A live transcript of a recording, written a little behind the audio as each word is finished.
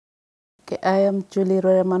Okay, I am Julie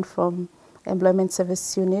Rereman from Employment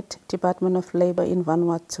Service Unit, Department of Labor in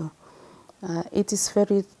Vanuatu. It is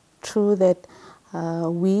very true that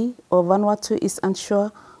we, or Vanuatu, is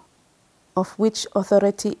unsure of which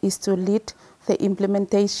authority is to lead the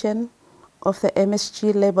implementation of the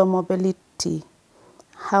MSG labor mobility.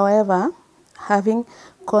 However, having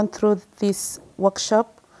gone through this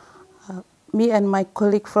workshop, me and my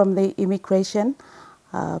colleague from the immigration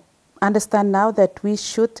understand now that we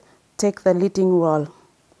should take the leading role.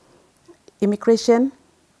 Immigration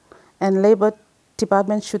and Labor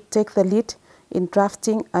Department should take the lead in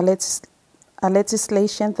drafting a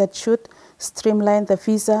legislation that should streamline the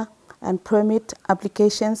visa and permit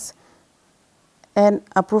applications and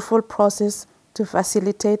approval process to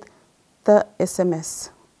facilitate the SMS.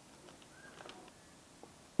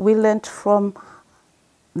 We learned from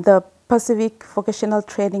the Pacific Vocational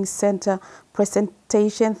Training Center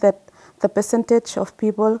presentation that the percentage of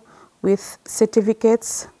people with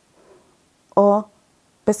certificates or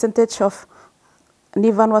percentage of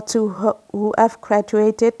Vanuatu who have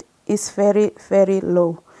graduated is very, very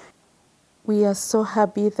low. We are so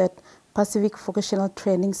happy that Pacific Vocational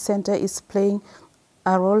Training Center is playing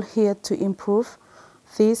a role here to improve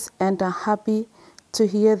this, and are happy to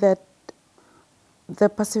hear that the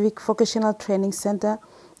Pacific Vocational Training Center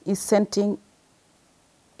is sending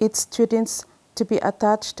its students to be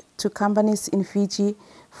attached to companies in Fiji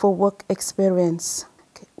for work experience.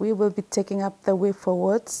 Okay. We will be taking up the way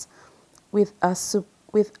forwards with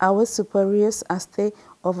our superiors as they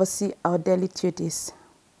oversee our daily duties.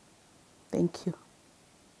 Thank you.